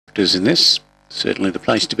Does in this. Certainly the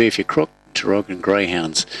place to be if you're Crook, Tarog and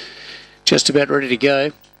Greyhounds. Just about ready to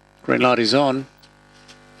go. Green light is on.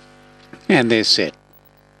 And they're set.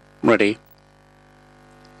 Ready.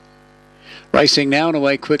 Racing now and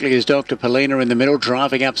away quickly is Dr. Polina in the middle,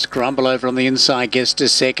 driving up Scrumble over on the inside, gets to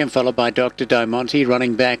second, followed by Dr. Diamante,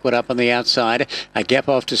 running backward up on the outside. A gap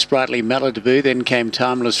off to Sprightly Maladibu, then came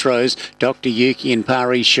Timeless Rose, Dr. Yuki and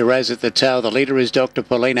Paris Shiraz at the tail. The leader is Dr.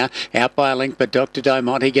 Polina, out by a link, but Dr.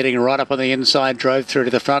 Diamante getting right up on the inside, drove through to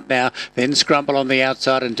the front now, then Scrumble on the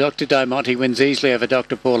outside, and Dr. Diamante wins easily over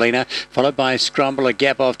Dr. Paulina, followed by Scrumble, a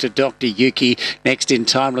gap off to Dr. Yuki. Next in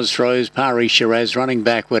Timeless Rose, Paris Shiraz running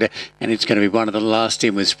backward, and it's going to be one of the last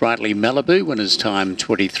in with Sprightly Malibu, winners time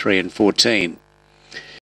 23 and 14.